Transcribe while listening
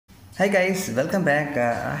Hi guys, welcome back.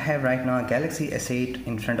 I have right now a Galaxy S8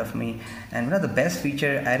 in front of me, and one of the best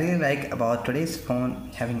feature I really like about today's phone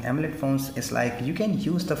having AMOLED phones is like you can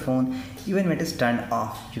use the phone even when it is turned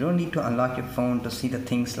off. You don't need to unlock your phone to see the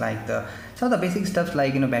things like some of the basic stuff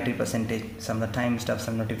like battery percentage, some of the time stuff,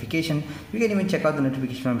 some notification. You can even check out the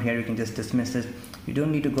notification from here. You can just dismiss it. You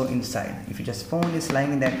don't need to go inside. If your just phone is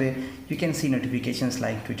lying in that way, you can see notifications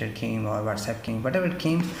like Twitter came or WhatsApp came, whatever it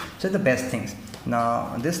came. So the best things.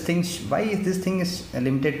 Now this thing, why is this thing is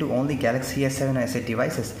limited to only Galaxy S7 or S8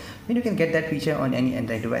 devices? Then you can get that feature on any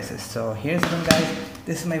Android devices. So here's one guys.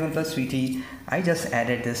 This is my OnePlus Sweetie. I just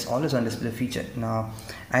added this always on display feature. Now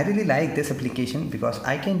I really like this application because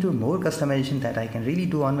I can do more customization that I can really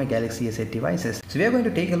do on my Galaxy S8 devices. So we are going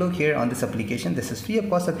to take a look here on this application. This is free of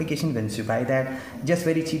cost application. Once you buy that, just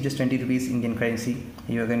very cheap, just 20 rupees Indian currency,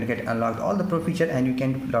 you are going to get unlocked all the pro feature, and you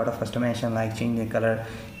can do a lot of customization like changing the color,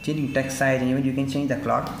 changing text size, and even you can change the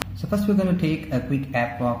clock. So first we're going to take a quick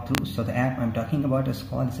app walkthrough. So the app I'm talking about is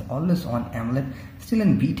called Always On AMOLED, still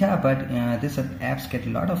in beta, but this apps get a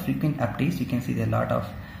lot of frequent updates. You can see there are a lot of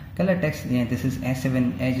color text. This is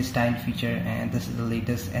S7 Edge style feature, and this is the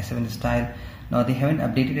latest S7 style. Now they haven't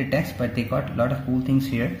updated the text, but they got a lot of cool things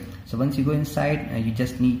here. So once you go inside, you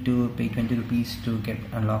just need to pay 20 rupees to get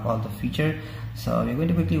unlock all the feature. So we're going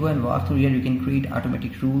to quickly go and walk through here. You can create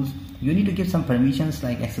automatic rules. You need to give some permissions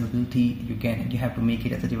like accessibility. You have to make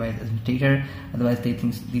it as a device administrator, otherwise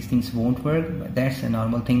these things won't work. But that's a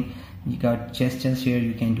normal thing. You got gestures here.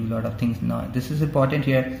 You can do a lot of things. Now this is important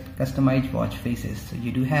here. Customize watch faces. So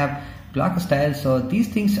you do have clock style. So these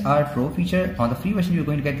things are pro feature. On the free version you're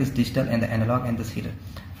going to get this digital and the analog and this heater.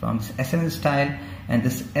 From this S7 style and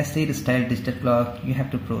this S8 style digital clock, you have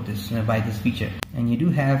to pro this buy this feature, and you do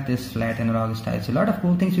have this flat analog style. So a lot of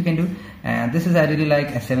cool things you can do, and this is I really like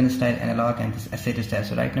S7 style analog and this S8 style.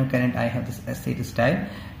 So right now current I have this S8 style,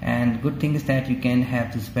 and good thing is that you can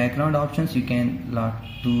have this background options. You can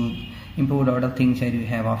do import a lot of things here. You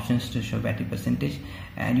have options to show battery percentage,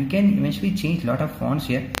 and you can eventually change a lot of fonts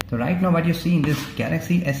here. So right now what you see in this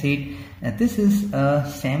Galaxy S8, this is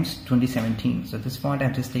Sam's 2017. So this font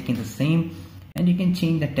I've just taken the same, and you can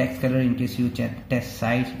change the text color in case you test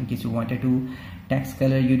size. In case you wanted to text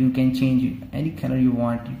color, you can change any color you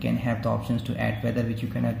want. You can have the options to add weather, which you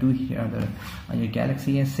cannot do here on your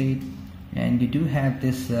Galaxy S8, and you do have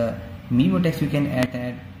this memo text you can add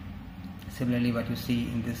that. Similarly what you see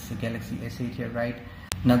in this Galaxy S8 here, right?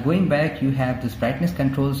 Now going back, you have this brightness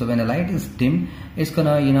control. So when the light is dim, it's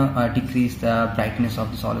gonna decrease the brightness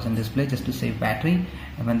of this always on display just to save battery,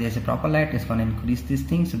 and when there's a proper light, it's gonna increase this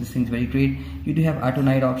thing. So this thing is very great. You do have auto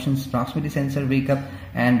night options, proximity sensor, wake up,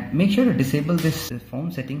 and make sure to disable this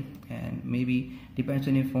phone setting, and maybe depends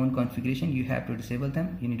on your phone configuration, you have to disable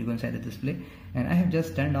them. You need to go inside the display, and I have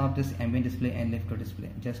just turned off this ambient display and left to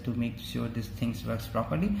display just to make sure this things works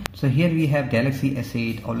properly. So here we have Galaxy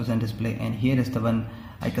S8 always on display, and here is the one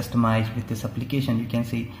I customized with this application. You can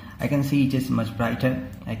see I can see it is much brighter.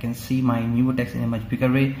 I can see my new text in a much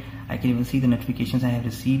bigger way. I can even see the notifications I have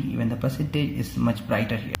received. Even the percentage is much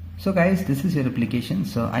brighter here. So guys, this is your application.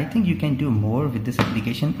 So I think you can do more with this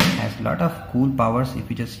application. It has a lot of cool powers if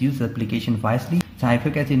you just use the application wisely. So I hope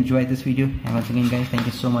you guys enjoyed this video, and once again guys, thank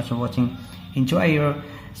you so much for watching. Enjoy your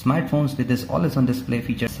smartphones with this always on display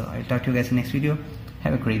feature. So I'll talk to you guys in the next video.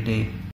 Have a great day.